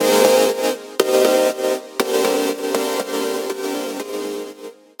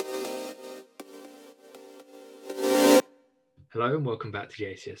Hello and welcome back to the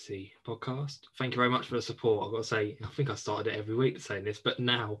ACSC podcast. Thank you very much for the support. I've got to say, I think I started it every week saying this, but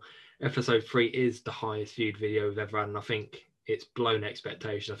now episode 3 is the highest viewed video we've ever had, and I think it's blown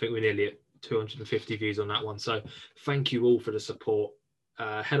expectation. I think we're nearly at 250 views on that one. So thank you all for the support.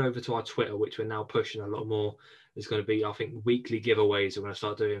 Head over to our Twitter, which we're now pushing a lot more. There's going to be, I think, weekly giveaways we're going to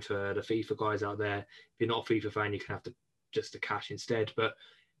start doing for the FIFA guys out there. If you're not a FIFA fan, you can have just the cash instead. But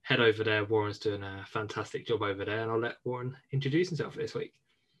head over there. Warren's doing a fantastic job over there, and I'll let Warren introduce himself for this week.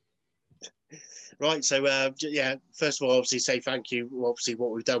 Right, so first of all, obviously say thank you. Obviously, what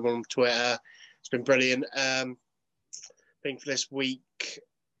we've done on Twitter, it's been brilliant. I think for this week,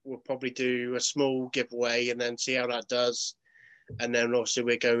 we'll probably do a small giveaway and then see how that does. And then obviously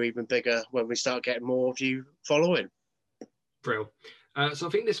we'll go even bigger when we start getting more of you following. Brill. So I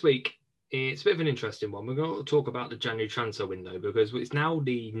think this week, it's a bit of an interesting one. We're going to talk about the January transfer window because it's now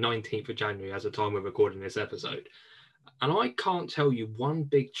the 19th of January as the time we're recording this episode. And I can't tell you one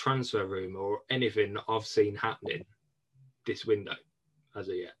big transfer rumour or anything that I've seen happening this window as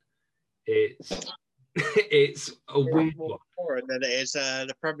of yet. It's a weird one. And then it is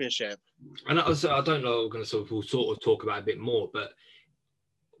the Premiership. And I don't know, we're going to we'll sort of talk about it a bit more, but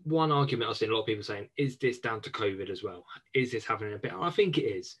one argument I've seen a lot of people saying, is this down to COVID as well? Is this having a bit? I think it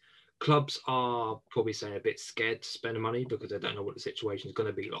is. Clubs are probably saying a bit scared to spend money because they don't know what the situation is going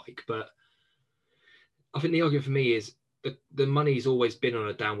to be like. But I think the argument for me is the money's always been on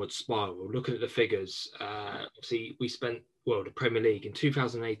a downward spiral. Looking at the figures, obviously we spent, the Premier League in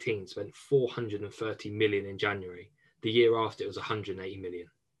 2018 spent 430 million in January. The year after it was 180 million.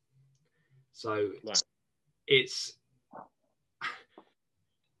 So wow.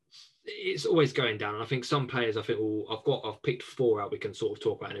 It's always going down. And I think some players, I've picked 4 out we can sort of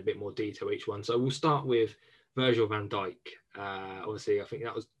talk about in a bit more detail each one. So we'll start with Virgil van Dijk. Obviously, I think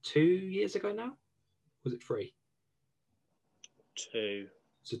that was 2 years ago now. Was it 3? 2.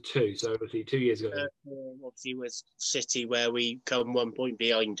 So 2. So obviously 2 years ago. Obviously with City where we come 1 point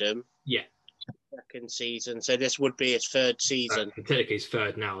behind them. Yeah. Second season. So this would be his 3rd season. Technically his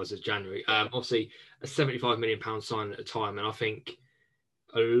 3rd now as of January. Obviously a £75 million sign at the time. And I think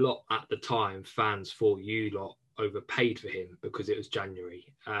a lot at the time, fans thought you lot overpaid for him because it was January.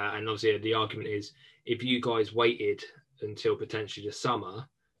 And obviously the argument is, if you guys waited until potentially the summer,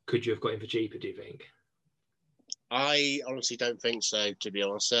 could you have got him for cheaper, do you think? I honestly don't think so, to be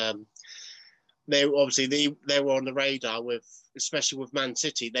honest. They were on the radar especially with Man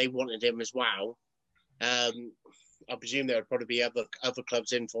City. They wanted him as well. I presume there would probably be other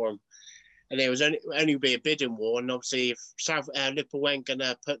clubs in for him. And there was only be a bidding war. And obviously, if Liverpool weren't going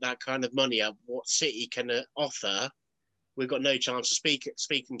to put that kind of money up, what City can offer, we've got no chance of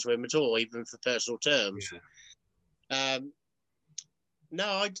speaking to him at all, even for personal terms. Yeah. No,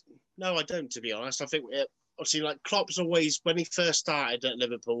 I don't, to be honest. I think, obviously, like Klopp's always, when he first started at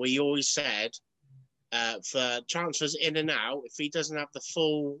Liverpool, he always said for transfers in and out, if he doesn't have the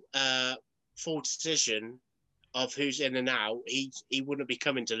full decision of who's in and out, he wouldn't be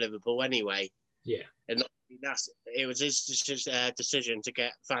coming to Liverpool anyway. Yeah. And it was his decision to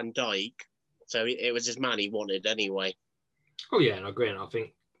get Van Dijk. So it was his man he wanted anyway. Oh, yeah, and I agree. And I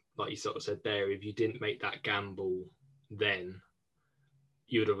think, like you sort of said there, if you didn't make that gamble then,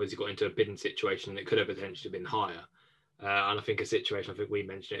 you would have obviously got into a bidding situation that could have potentially been higher. And I think a situation, I think we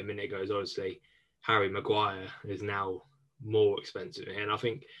mentioned it a minute ago, is obviously Harry Maguire is now more expensive. And I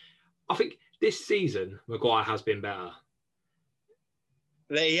think this season, Maguire has been better.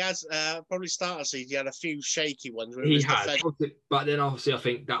 He has probably started season. He had a few shaky ones. He has, but then obviously I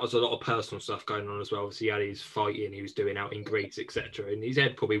think that was a lot of personal stuff going on as well. Obviously, he had his fighting he was doing out in Greece, etc. And his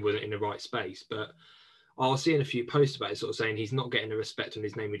head probably wasn't in the right space. But I was seeing a few posts about it, sort of saying he's not getting the respect on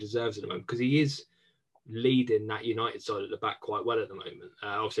his name he deserves at the moment because he is leading that United side at the back quite well at the moment.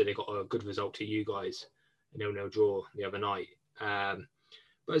 Obviously, they got a good result to you guys, a 0-0 draw the other night.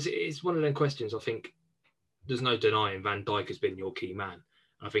 But it's one of them questions. I think there's no denying Van Dijk has been your key man.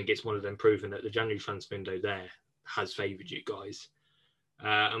 I think it's one of them proving that the January transfer window there has favoured you guys.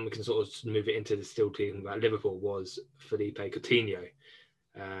 And we can sort of move it into the still talking about Liverpool was Felipe Coutinho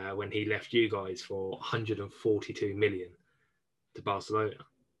when he left you guys for 142 million to Barcelona.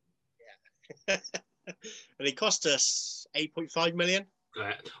 Yeah. And he cost us 8.5 million.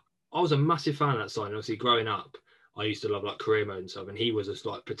 I was a massive fan of that sign. Obviously, growing up, I used to love like Karim and stuff, and he was a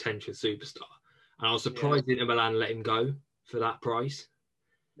like potential superstar. And I was surprised Inter Milan let him go for that price.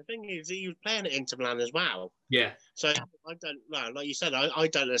 The thing is, he was playing at Inter Milan as well. Yeah. So I don't know. Like you said, I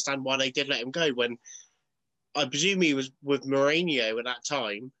don't understand why they did let him go when I presume he was with Mourinho at that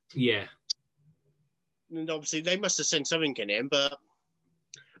time. Yeah. And obviously they must have seen something in him,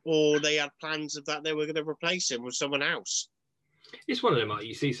 or they had plans of that they were going to replace him with someone else. It's one of them. Like,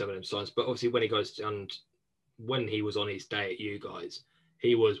 you see some of them signs, but obviously when he goes to, and when he was on his day at you guys,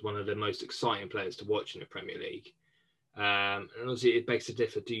 he was one of the most exciting players to watch in the Premier League. And obviously it begs to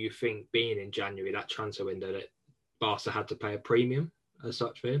differ. Do you think being in January, that transfer window, that Barca had to pay a premium as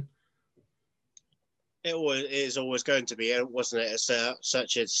such for him? It is always going to be, wasn't it? It's,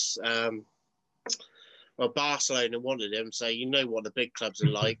 such as well, Barcelona wanted him, so you know what the big clubs are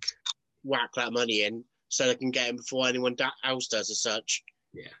like. Whack that money in so they can get him before anyone else does as such.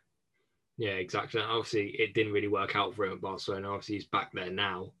 Yeah, exactly. Obviously, it didn't really work out for him at Barcelona. Obviously, he's back there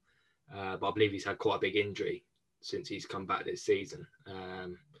now, but I believe he's had quite a big injury since he's come back this season.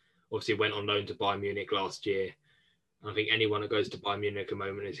 Obviously, went on loan to Bayern Munich last year. I think anyone that goes to Bayern Munich at the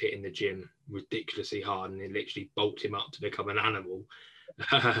moment is hitting the gym ridiculously hard, and they literally bolt him up to become an animal.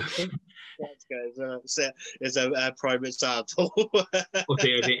 It's a private sample.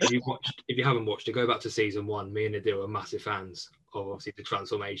 If you haven't watched it, go back to season 1. Me and Adil are massive fans of obviously the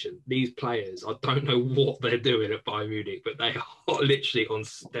transformation. These players, I don't know what they're doing at Bayern Munich, but they are literally on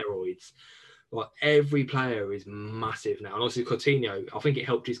steroids. Like, every player is massive now, and obviously Coutinho, I think it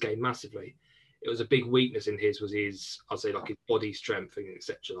helped his game massively. It was a big weakness in his was his, I'd say, like his body strength and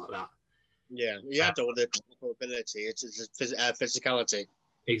etc. like that. Yeah, he had all the ability. It's his physicality.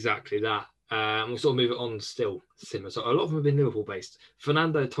 Exactly that. We'll sort of move it on still, Simmer. So a lot of them have been Liverpool based.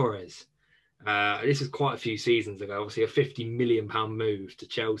 Fernando Torres. This is quite a few seasons ago. Obviously, a £50 million move to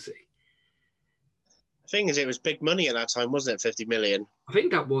Chelsea. The thing is, it was big money at that time, wasn't it? 50 million. I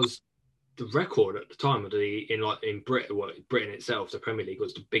think that was the record at the time of in Britain. Well, Britain itself, the Premier League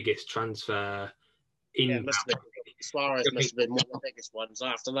was the biggest transfer. Suarez must have been one of the biggest ones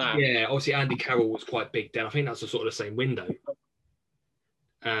after that. Yeah, obviously Andy Carroll was quite big then. I think that's the sort of the same window.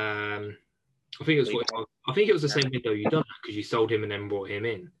 I think it was the same window you done because you sold him and then brought him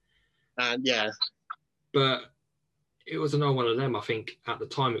in. Yeah. But it was another one of them. I think at the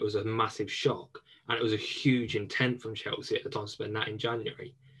time it was a massive shock, and it was a huge intent from Chelsea at the time to spend that in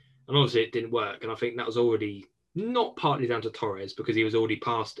January. And obviously it didn't work, and I think that was already not partly down to Torres because he was already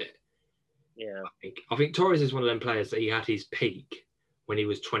past it. Yeah. I think Torres is one of them players that he had his peak when he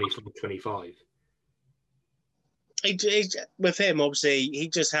was 24, 25. With him, obviously, he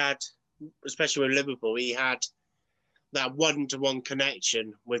just had, especially with Liverpool, he had that one-to-one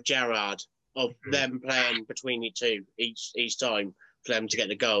connection with Gerrard of them playing between the two each time for them to get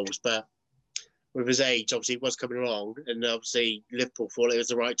the goals. But with his age, obviously, he was coming along, and obviously Liverpool thought it was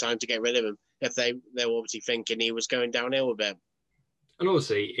the right time to get rid of him if they were obviously thinking he was going downhill a bit. And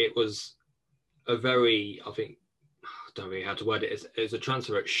obviously, it was a very, I think, I don't really know how to word it. It was a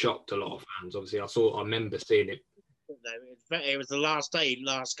transfer that shocked a lot of fans. Obviously, I remember seeing it. It was the last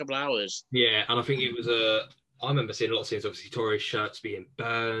couple of hours. Yeah, and I think it was I remember seeing a lot of scenes, obviously, Torres shirts being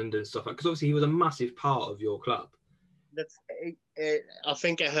burned and stuff like that, because obviously he was a massive part of your club. I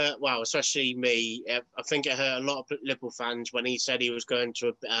think it hurt, well, especially me. I think it hurt a lot of Liverpool fans when he said he was going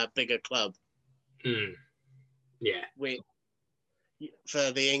to a bigger club. Yeah. For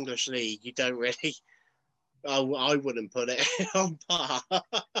the English league, you don't really. I wouldn't put it on par.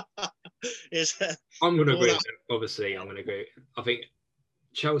 I'm going to agree. Obviously, I'm going to agree. I think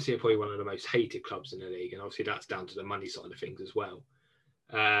Chelsea are probably one of the most hated clubs in the league, and obviously that's down to the money side of things as well.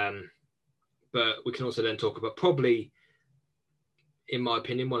 But we can also then talk about probably, in my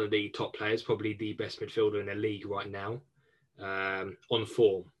opinion, one of the top players, probably the best midfielder in the league right now, on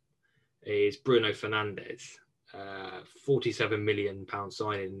form, is Bruno Fernandes. £47 million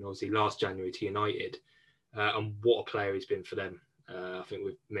signing, obviously last January to United, and what a player he's been for them. I think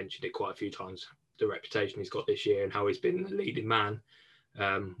we've mentioned it quite a few times, the reputation he's got this year and how he's been the leading man.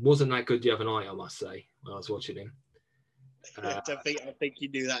 Wasn't that good the other night, I must say, when I was watching him. I think he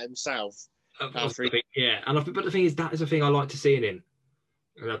knew that himself. But the thing is, that is the thing I like to see in him.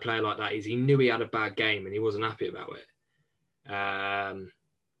 And a player like that is he knew he had a bad game and he wasn't happy about it.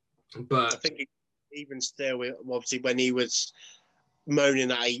 But I think even still, obviously, when he was moaning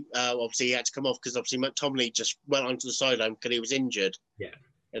that obviously he had to come off because obviously McTominay just went onto the sideline because he was injured. Yeah.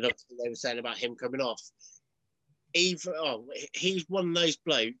 And obviously they were saying about him coming off. He's one of those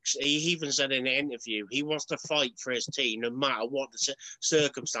blokes. He even said in an interview he wants to fight for his team no matter what the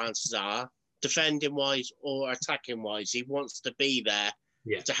circumstances are, defending wise or attacking wise. He wants to be there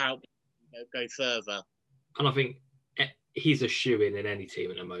to help go further. And I think he's a shoo-in in any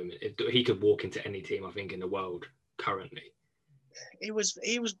team at the moment. He could walk into any team, I think, in the world currently. He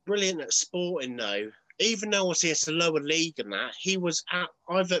was brilliant at Sporting though. Even though obviously it's a lower league and that,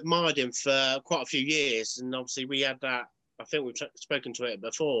 I've admired him for quite a few years, and obviously we had that. I think we've spoken to it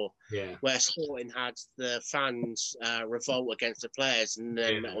before, where Sporting had the fans revolt against the players, and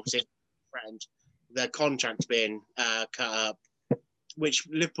then obviously threatened their contract being cut up. which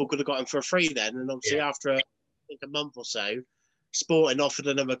Liverpool could have got him for a free then. And obviously after I think a month or so, Sporting offered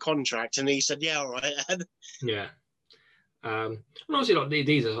another contract, and he said, "Yeah, all right." Yeah. And obviously, like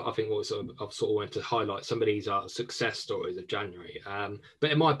these are, I think, what I've sort of wanted to highlight. Some of these are success stories of January.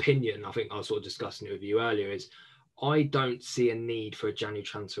 But in my opinion, I think I was sort of discussing it with you earlier, is I don't see a need for a January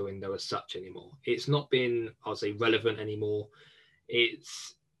transfer window as such anymore. It's not been, I'll say, relevant anymore.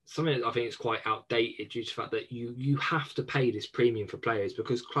 It's something that I think is quite outdated due to the fact that you have to pay this premium for players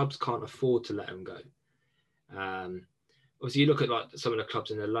because clubs can't afford to let them go. Obviously, you look at like some of the clubs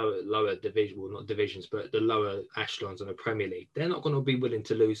in the lower division, well, not divisions, but the lower echelons of the Premier League. They're not going to be willing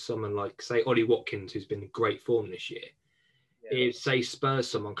to lose someone like, say, Ollie Watkins, who's been in great form this year. Yeah. If, say, Spurs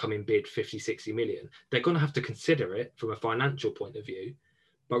someone come in bid 50, 60 million, they're going to have to consider it from a financial point of view.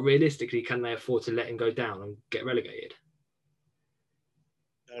 But realistically, can they afford to let him go down and get relegated?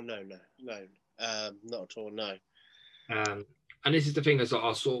 Oh, no, not at all, no. And this is the thing as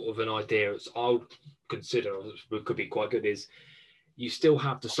our sort of an idea, as I'll consider could be quite good, is you still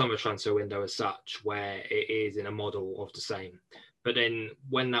have the summer transfer window as such, where it is in a model of the same. But then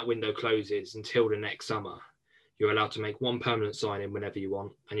when that window closes until the next summer, you're allowed to make one permanent signing whenever you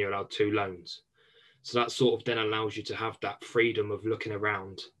want, and you're allowed 2 loans. So that sort of then allows you to have that freedom of looking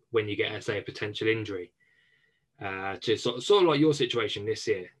around when you get, say, a potential injury. To sort of like your situation this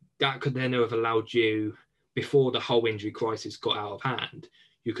year, that could then have allowed you, before the whole injury crisis got out of hand,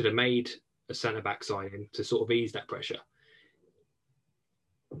 you could have made a centre-back signing to sort of ease that pressure.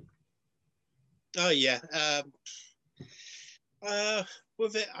 Oh, yeah.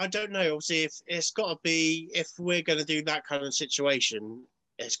 With it, I don't know. Obviously, if it's got to be, if we're going to do that kind of situation,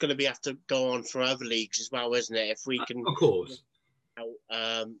 it's going to be have to go on for other leagues as well, isn't it? If we can, of course,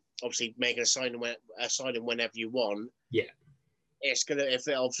 obviously making a signing whenever you want. Yeah, it's gonna, if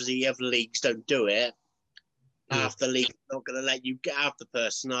it, obviously other leagues don't do it, half the league not going to let you get out the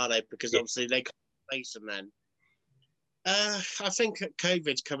person, are they? Because obviously they can't face them then. I think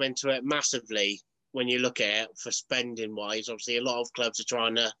COVID's come into it massively when you look at it for spending wise. Obviously, a lot of clubs are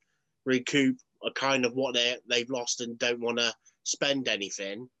trying to recoup a kind of what they've lost and don't want to spend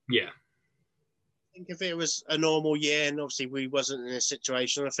anything. Yeah. I think if it was a normal year and obviously we wasn't in a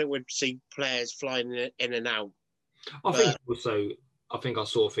situation, I think we'd see players flying in and out. I think also, I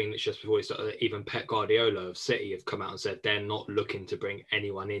sort of think that just before even Pep Guardiola of City have come out and said they're not looking to bring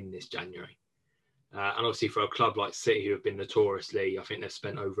anyone in this January. And obviously for a club like City, who have been notoriously, I think they've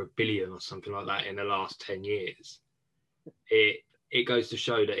spent over $1 billion or something like that in the last 10 years. It goes to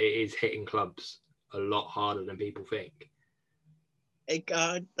show that it is hitting clubs a lot harder than people think.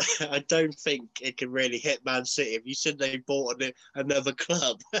 I don't think it can really hit Man City. If you said they bought another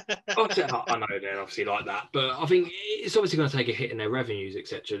club. I know they're obviously like that, but I think it's obviously going to take a hit in their revenues,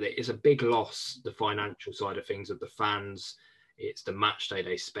 etc. It's a big loss, the financial side of things, of the fans. It's the match day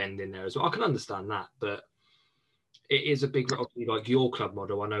they spend in there as well. I can understand that, but it is a big, obviously, like your club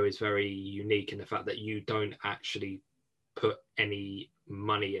model, I know is very unique in the fact that you don't actually put any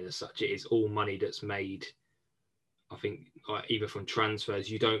money in as such. It is all money that's made, I think, either from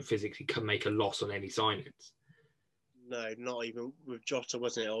transfers. You don't physically make a loss on any signings. No, not even with Jota,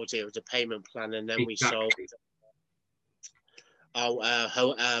 wasn't it? It was a payment plan, and then we sold.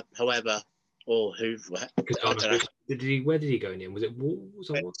 However, or who? I don't know. Where did he go in? Was it Wolves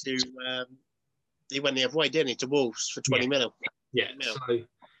or what? He went the other way, didn't he? To Wolves for 20 mil. Yeah. So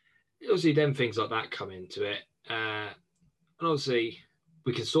obviously, then things like that come into it, and obviously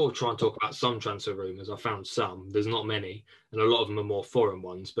we can sort of try and talk about some transfer rumours. I found some. There's not many, and a lot of them are more foreign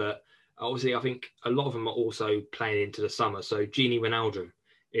ones. But obviously, I think a lot of them are also playing into the summer. So Gini Wijnaldum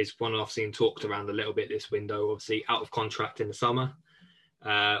is one I've seen talked around a little bit this window. Obviously, out of contract in the summer.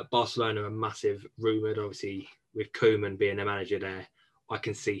 Barcelona are massive rumoured. Obviously, with Koeman being the manager there, I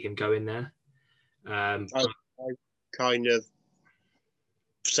can see him going there. I kind of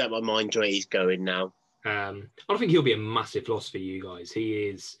set my mind to it. He's going now. I don't think he'll be a massive loss for you guys. He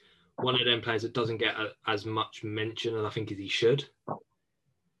is one of them players that doesn't get as much mention as I think as he should.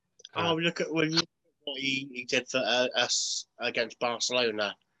 Look at what he did for us against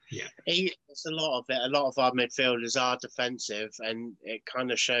Barcelona. Yeah, it's a lot of it. A lot of our midfielders are defensive, and it kind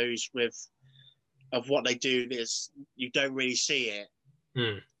of shows of what they do. Is you don't really see it.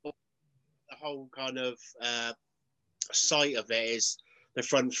 The whole kind of sight of it is the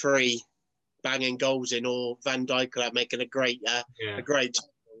front three banging goals in, or Van Dijk making a great tackle.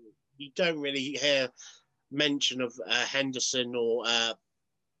 You don't really hear mention of Henderson or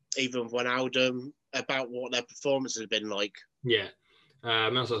even Wijnaldum about what their performance has been like. Yeah.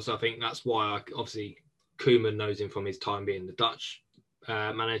 So I think that's why obviously Koeman knows him from his time being the Dutch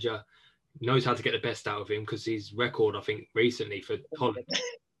manager. knows how to get the best out of him because his record, I think, recently for Holland,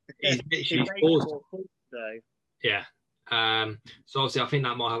 he's He literally made scored. 4 points though. Yeah. So obviously, I think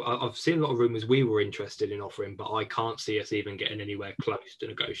that might have. I've seen a lot of rumours we were interested in offering, but I can't see us even getting anywhere close to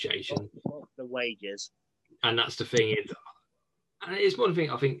negotiation. What's the wages? And that's the thing is, and it's one thing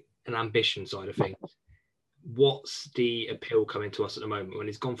I think an ambition side of things. What's the appeal coming to us at the moment when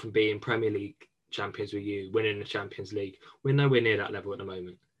he's gone from being Premier League champions with you, winning the Champions League? We're nowhere near that level at the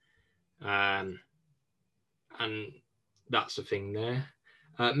moment, and that's the thing there.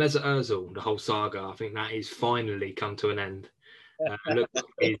 Mesut Ozil, the whole saga, I think that is finally come to an end. Look,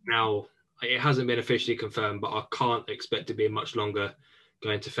 he's now. It hasn't been officially confirmed, but I can't expect to be much longer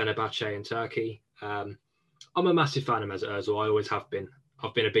going to Fenerbahce in Turkey. I'm a massive fan of Mesut Ozil. I always have been.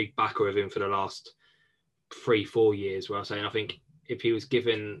 I've been a big backer of him for the last 3-4 years. Where I'm saying I think if he was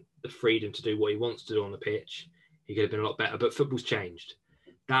given the freedom to do what he wants to do on the pitch, he could have been a lot better. But football's changed.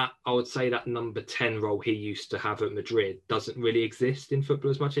 That I would say that number 10 role he used to have at Madrid doesn't really exist in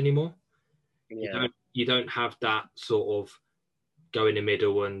football as much anymore. Yeah. You don't have that sort of go in the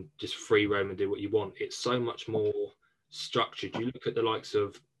middle and just free roam and do what you want. It's so much more structured. You look at the likes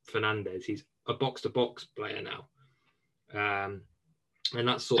of Fernandes, he's a box-to-box player now. And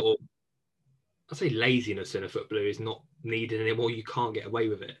that sort of, I'd say laziness in a footballer is not needed anymore. You can't get away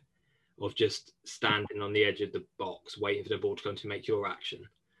with it, of just standing on the edge of the box, waiting for the ball to come to make your action.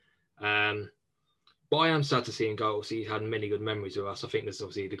 But I am sad to see him go. Obviously, he's had many good memories with us. I think there's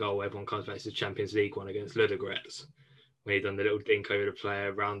obviously the goal everyone comes back to the Champions League one against Ludogorets, when he done the little dink over the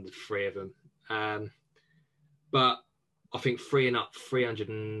player around the three of them. But I think freeing up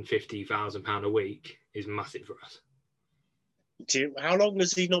 £350,000 a week is massive for us. How long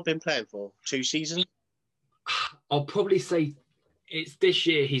has he not been playing for? 2 seasons? I'll probably say it's this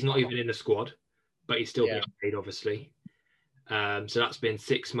year. He's not even in the squad, but he's still being paid, obviously. So that's been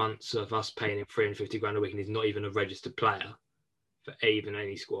 6 months of us paying him £350,000 a week, and he's not even a registered player for even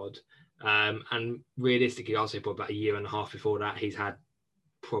any squad. And realistically, I'll say probably about a year and a half before that, he's had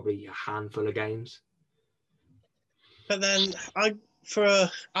probably a handful of games. But then, for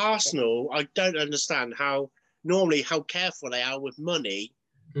Arsenal, I don't understand how careful they are with money.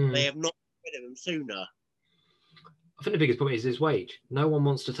 They have not rid of him sooner. I think the biggest point is his wage. No one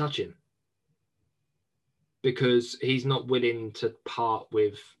wants to touch him because he's not willing to part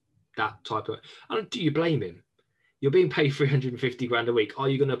with that type of. Do you blame him? You're being paid £350,000 a week. Are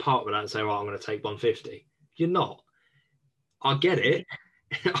you going to part with that and say, "Well, I'm going to take 150"? You're not. I get it.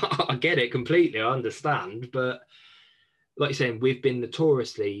 I get it completely. I understand, but like you're saying, we've been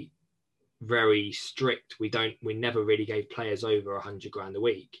notoriously very strict. We never really gave players over £100,000 a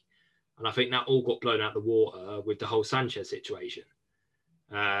week. And I think that all got blown out the water with the whole Sanchez situation.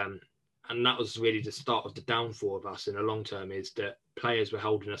 And that was really the start of the downfall of us in the long term, is that players were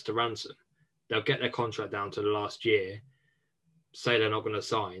holding us to ransom. They'll get their contract down to the last year, say they're not going to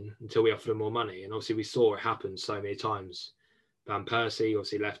sign until we offer them more money. And obviously we saw it happen so many times. Van Persie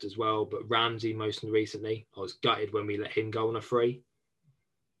obviously left as well, but Ramsey most recently, I was gutted when we let him go on a free.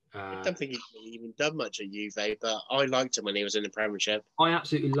 I don't think he's even done much at Juve, but I liked him when he was in the Premiership. I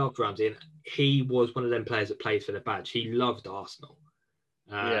absolutely loved Ramsey, and he was one of them players that played for the badge. He loved Arsenal.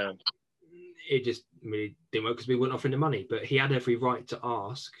 It just really didn't work because we weren't offering the money, but he had every right to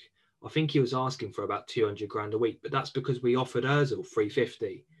ask. I think he was asking for about £200,000 a week, but that's because we offered Ozil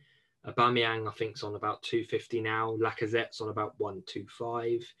 £350. Aubameyang, I think, is on about £250 now. Lacazette's on about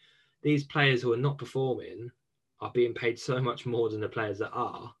 £125. These players who are not performing are being paid so much more than the players that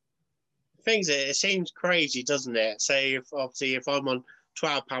are. Things it seems crazy, doesn't it? Say if I'm on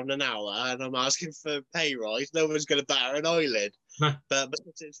 £12 an hour and I'm asking for a pay rise, no one's going to batter an eyelid. No. But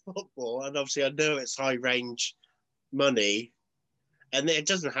because it's football, and obviously I know it's high range money, and it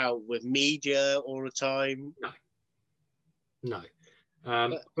doesn't help with media all the time. No.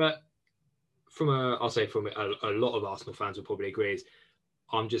 But from a lot of Arsenal fans will probably agree, is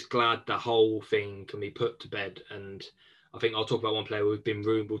I'm just glad the whole thing can be put to bed. And I think I'll talk about one player we've been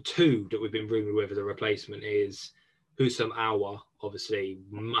rumoured, two that we've been rumoured with as a replacement is Houssam Aouar, obviously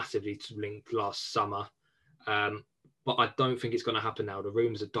massively linked last summer. But I don't think it's going to happen now. The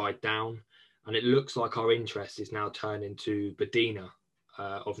rumours have died down, and it looks like our interest is now turning to Badina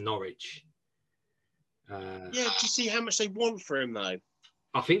of Norwich. Do you see how much they want for him, though?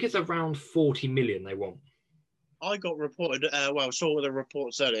 I think it's around 40 million they want. I got reported, saw the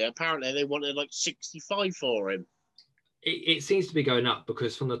reports earlier. Apparently they wanted like 65 for him. It seems to be going up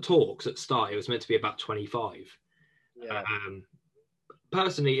because from the talks at start, it was meant to be about 25. Yeah.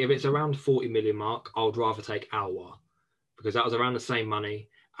 Personally, if it's around 40 million mark, I would rather take Aouar because that was around the same money.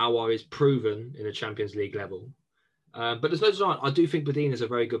 Aouar is proven in the Champions League level. But there's no denying, I do think Badin is a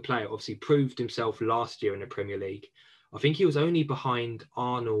very good player. Obviously, proved himself last year in the Premier League. I think he was only behind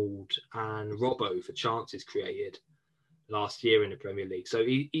Arnold and Robbo for chances created last year in the Premier League. So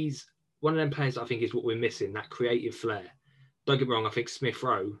he's one of them players that I think is what we're missing, that creative flair. Don't get me wrong, I think Smith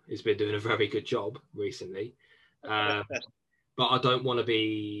Rowe has been doing a very good job recently. But I don't want to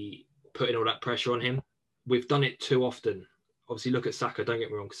be putting all that pressure on him. We've done it too often. Obviously, look at Saka. Don't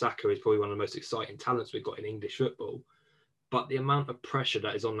get me wrong, Saka is probably one of the most exciting talents we've got in English football. But the amount of pressure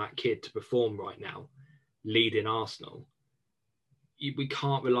that is on that kid to perform right now, leading Arsenal, we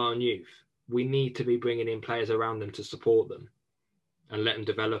can't rely on youth. We need to be bringing in players around them to support them and let them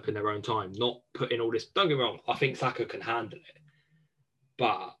develop in their own time, not putting all this. Don't get me wrong, I think Saka can handle it.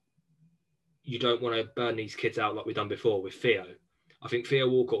 But you don't want to burn these kids out like we've done before with Theo. I think Theo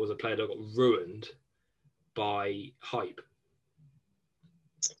Walcott was a player that got ruined by hype.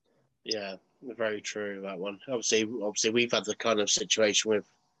 Yeah, very true, that one. Obviously, we've had the kind of situation with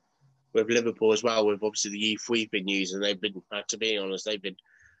Liverpool as well, with obviously the youth we've been using. They've been, to be honest,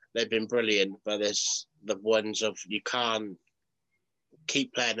 they've been brilliant. But there's the ones of you can't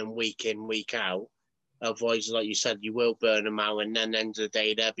keep playing them week in, week out. Otherwise, like you said, you will burn them out, and then at the end of the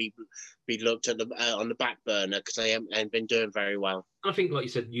day, they'll be looked at on the back burner because they haven't been doing very well. I think, like you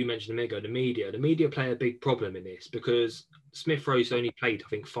said, you mentioned a minute ago, the media play a big problem in this because Smith Rowe's only played, I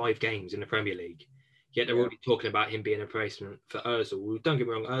think, 5 games in the Premier League. Yet they're already talking about him being a replacement for Ozil. Don't get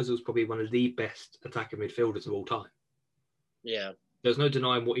me wrong, Ozil's probably one of the best attacking midfielders of all time. Yeah. There's no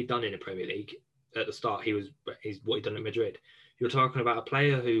denying what he'd done in the Premier League at the start. He's what he'd done at Madrid. You're talking about a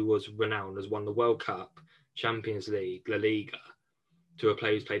player who was renowned, has won the World Cup, Champions League, La Liga, to a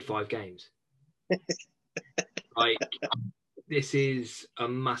player who's played 5 games. Like, this is a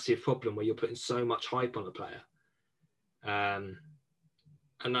massive problem where you're putting so much hype on a player. And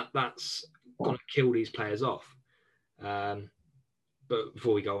that's going to kill these players off. But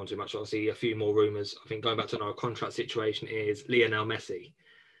before we go on too much, obviously a few more rumours. I think going back to our contract situation is Lionel Messi.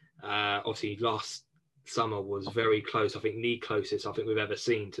 Obviously last summer was very close. I think the closest I think we've ever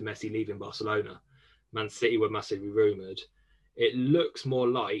seen to Messi leaving Barcelona. Man City were massively rumoured. It looks more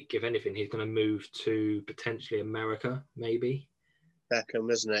like, if anything, he's going to move to potentially America, maybe.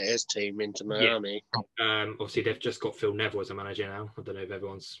 Beckham, isn't it? His team into Miami. Yeah. Obviously, they've just got Phil Neville as a manager now. I don't know if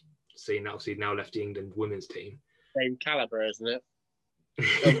everyone's seen that. Obviously, now left the England women's team. Same calibre, isn't it?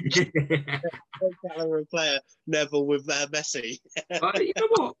 Same calibre player, Neville with Messi. You know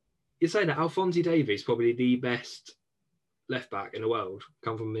what? You're saying that Alphonso Davies probably the best left back in the world,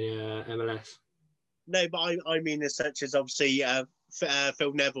 come from the MLS. No, but I mean as such as obviously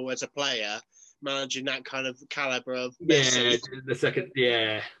Phil Neville as a player managing that kind of calibre of Messi. Yeah, the second.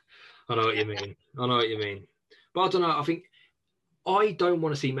 Yeah, I know what you mean. But I don't know. I think I don't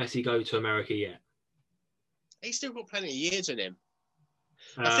want to see Messi go to America yet. He's still got plenty of years in him.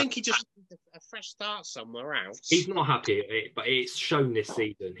 I think he just needs a fresh start somewhere else. He's not happy at it, but it's shown this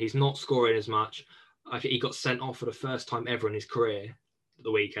season. He's not scoring as much. I think he got sent off for the first time ever in his career at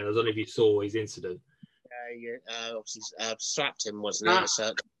the weekend. I don't know if you saw his incident. Obviously slapped him, wasn't it?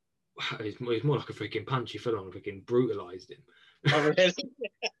 So... It's more like a freaking punch. He fell on and freaking brutalised him. Oh, really?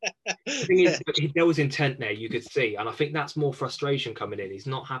 The thing is, there was intent there, you could see. And I think that's more frustration coming in. He's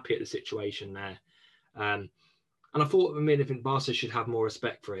not happy at the situation there. And I thought, I think Barca should have more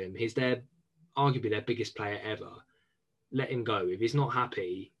respect for him. He's arguably their biggest player ever. Let him go. If he's not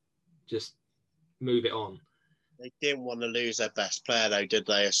happy, just move it on. They didn't want to lose their best player, though, did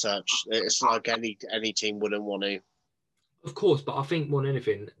they, as such? It's like any team wouldn't want to. Of course, but I think more than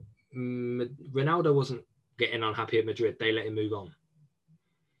anything, Ronaldo wasn't getting unhappy at Madrid. They let him move on.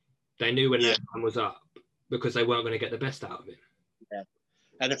 They knew when their time was up because they weren't going to get the best out of him. Yeah.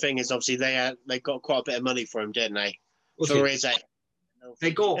 And the thing is, obviously, they got quite a bit of money for him, didn't they?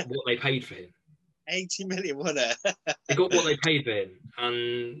 They got what they paid for him. 80 million, wasn't it? They got what they paid for him,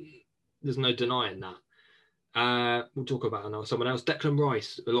 and there's no denying that. We'll talk about someone else. Declan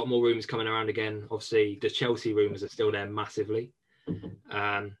Rice, a lot more rumours coming around again. Obviously, the Chelsea rumours are still there massively.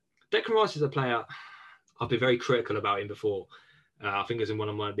 Declan Rice is a player I've been very critical about him before. I think it was in one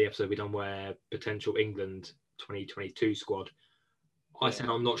of the episodes we done where potential England 2022 squad. I said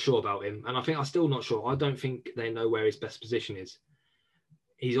I'm not sure about him, and I think I'm still not sure. I don't think they know where his best position is.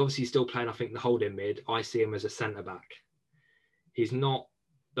 He's obviously still playing, I think, the holding mid. I see him as a centre-back. He's not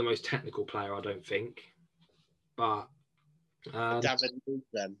the most technical player, I don't think. But David Luiz,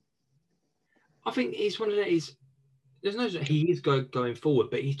 then. I think he's one of these. There's no. He is going forward,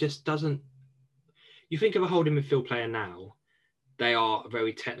 but he just doesn't. You think of a holding midfield player now, they are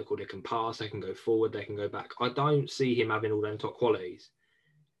very technical. They can pass, they can go forward, they can go back. I don't see him having all them top qualities.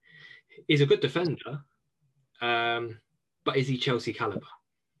 He's a good defender. But is he Chelsea caliber?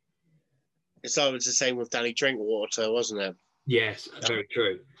 It's always the same with Danny Drinkwater, wasn't it? Yes, very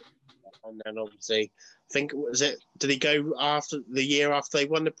true. And then obviously, I think did he go after the year after they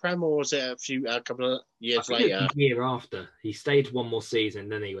won the Prem, or was it a couple of years later? The year after. He stayed one more season,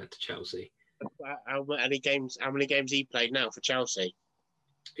 then he went to Chelsea. How many games he played now for Chelsea?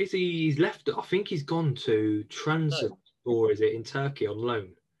 He's left? I think he's gone to Trabzon, or is it in Turkey on loan?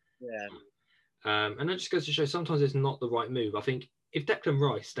 Yeah. And that just goes to show sometimes it's not the right move. I think if Declan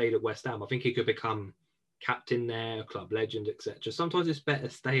Rice stayed at West Ham, I think he could become captain there, club legend, etc. Sometimes it's better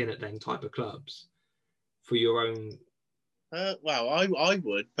staying at them type of clubs for your own. Well, I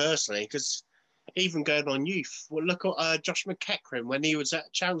would personally, because even going on youth, well, look at Josh McEachran when he was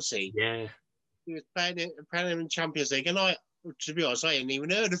at Chelsea. Yeah, he was playing in Champions League, and to be honest, I hadn't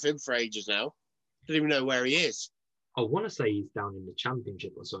even heard of him for ages now. Don't even know where he is. I want to say he's down in the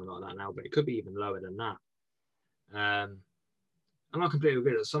Championship or something like that now, but it could be even lower than that. And I completely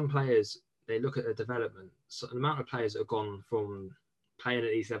agree that some players, they look at the development. So the amount of players that have gone from playing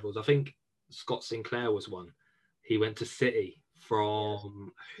at these levels, I think Scott Sinclair was one. He went to City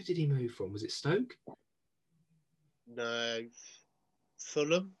from, who did he move from? Was it Stoke? No,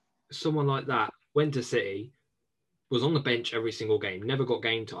 Fulham? Someone like that. Went to City, was on the bench every single game, never got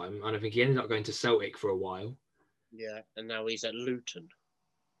game time. And I think he ended up going to Celtic for a while. Yeah, and now he's at Luton.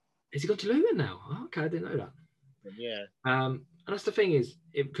 Has he gone to Luton now? Oh, okay, I didn't know that. Yeah. And that's the thing is,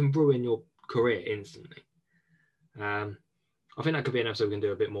 it can ruin your career instantly. I think that could be an episode we can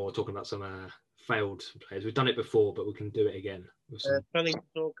do a bit more talking about some failed players. We've done it before, but we can do it again. Funny to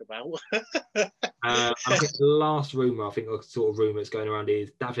talk about. I think the last rumour, the sort of rumour that's going around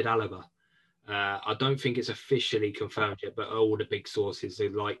is David Alaba. I don't think it's officially confirmed yet, but all the big sources, the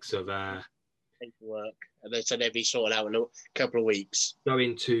likes of paperwork, and they said they'd be sorted out in a couple of weeks.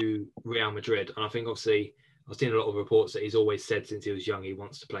 Going to Real Madrid, and I think obviously I've seen a lot of reports that he's always said since he was young he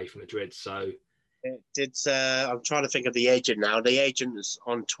wants to play for Madrid. So I'm trying to think of the agent now. The agent is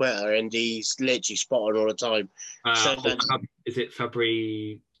on Twitter, and he's literally spotted all the time. Is it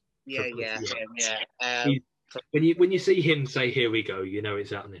Fabri? Yeah. When you see him say "Here we go," you know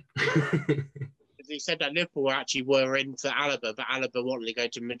it's happening. He said that Liverpool actually were in for Alaba, but Alaba wanted to go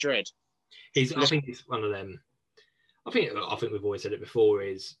to Madrid. I think he's one of them. I think we've always said it before.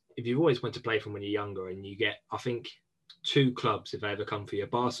 Is if you've always went to play from when you're younger, and you get, I think, two clubs if they ever come for you,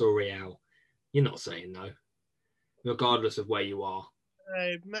 Barca or Real, you're not saying no, regardless of where you are.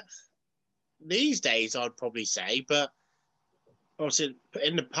 These days, I'd probably say, but obviously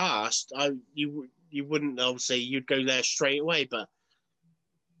in the past, you wouldn't, obviously you'd go there straight away, but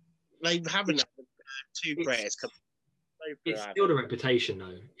they haven't two players come. It's still the reputation,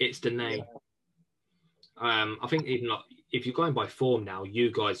 though. It's the name. Yeah. I think even if you're going by form now,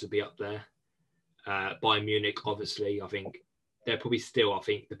 you guys will be up there. Bayern Munich, obviously, I think they're probably still,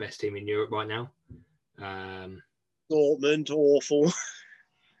 the best team in Europe right now. Dortmund, awful.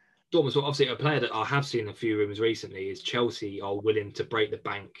 Dortmund's obviously a player that I have seen a few rumours recently is Chelsea are willing to break the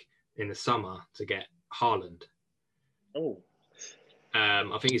bank in the summer to get Haaland. Oh.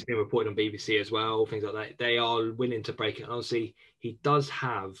 I think it's been reported on BBC as well, things like that. They are willing to break it. And obviously, he does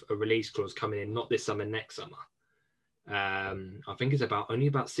have a release clause coming in, not this summer, next summer. I think it's only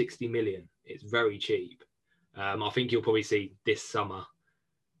about 60 million. It's very cheap. I think you'll probably see this summer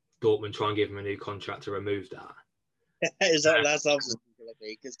Dortmund try and give him a new contract to remove that. That's obviously going to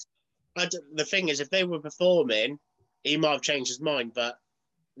be, because the thing is, if they were performing, he might have changed his mind. But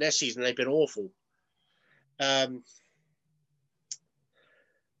this season they've been awful.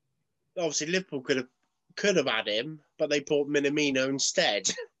 Obviously, Liverpool could have had him, but they bought Minamino instead.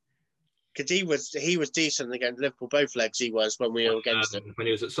 Because he was decent against Liverpool, both legs he was when we were against him. When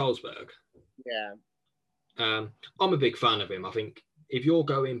he was at Salzburg. Yeah. I'm a big fan of him. I think if you're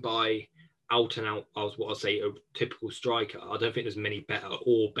going by out and out, what I say, a typical striker, I don't think there's many better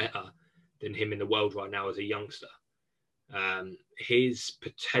than him in the world right now as a youngster. His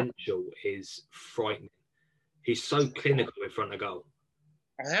potential is frightening. He's so clinical in front of goal.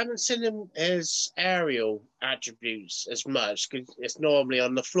 I haven't seen his aerial attributes as much because it's normally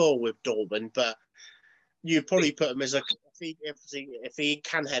on the floor with Dortmund, but you'd probably put him as if he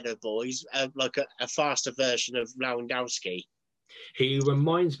can head a ball, he's like a faster version of Lewandowski. He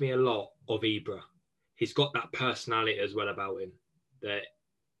reminds me a lot of Ibra. He's got that personality as well about him. That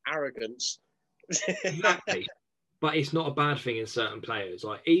arrogance. Exactly. But it's not a bad thing in certain players.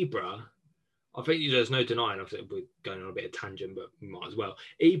 Like Ibra, I think there's no denying, we're going on a bit of tangent, but we might as well.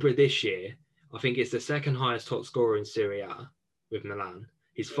 Ibra this year, I think it's the second highest top scorer in Serie A with Milan.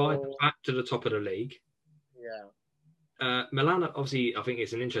 He's fired back to the top of the league. Yeah. Milan, obviously, I think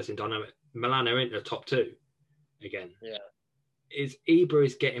it's an interesting dynamic. Milan are in the top two. again. Yeah. Ibra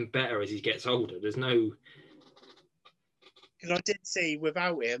is getting better as he gets older. There's no. Because I did see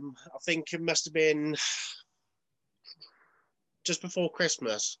without him, I think it must have been just before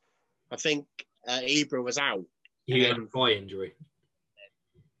Christmas. I think Ibra was out. He had a thigh injury.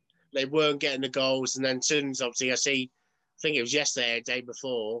 They weren't getting the goals, and then soon as obviously I think it was yesterday, the day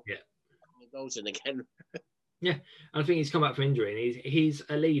before. Yeah. The goals in again. Yeah, and I think he's come back from injury, and he's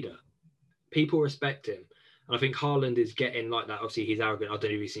a leader. People respect him, and I think Haaland is getting like that. Obviously, he's arrogant. I don't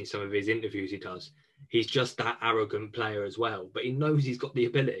know if you've seen some of his interviews he does. He's just that arrogant player as well, but he knows he's got the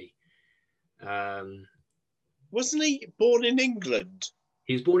ability. Wasn't he born in England?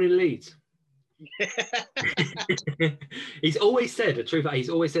 He was born in Leeds. He's always said the truth. He's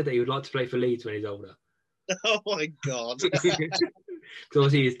always said that he would like to play for Leeds when he's older. Oh my God! Because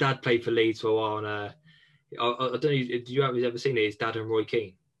obviously his dad played for Leeds for a while, and I don't know. Did you ever seen it? His dad and Roy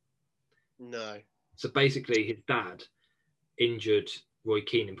Keane. No. So basically, his dad injured Roy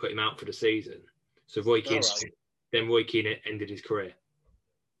Keane and put him out for the season. So Roy Keane, then Roy Keane ended his career.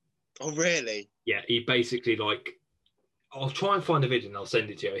 Oh really? Yeah, he basically I'll try and find a video and I'll send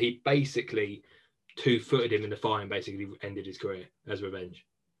it to you. He basically 2-footed him in the thigh and basically ended his career as revenge.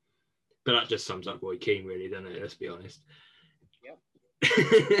 But that just sums up Roy Keane, really, doesn't it? Let's be honest. Yep.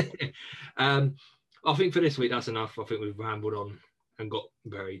 I think for this week, that's enough. I think we've rambled on and got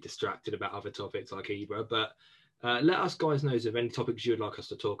very distracted about other topics like Ibra. But let us guys know of any topics you'd like us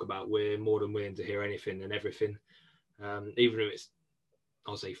to talk about. We're more than willing to hear anything and everything. Even if it's,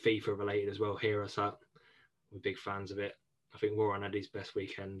 I'll say, FIFA related as well. Hear us out. We're big fans of it. I think Warren had his best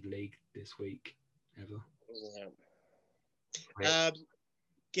weekend league this week ever. Yeah.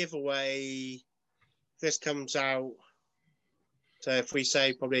 Giveaway. This comes out. So if we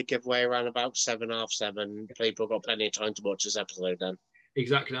say probably a giveaway around about 7:30, people got plenty of time to watch this episode then.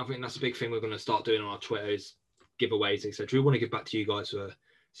 Exactly. I think that's a big thing we're going to start doing on our Twitters, giveaways, etc. We want to give back to you guys for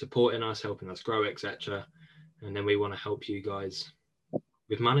supporting us, helping us grow, etc. And then we want to help you guys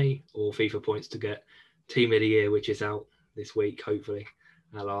with money or FIFA points to get Team of the Year, which is out this week, hopefully,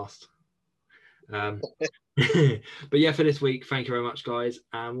 at last. But yeah, for this week, thank you very much, guys,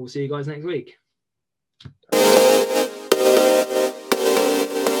 and we'll see you guys next week.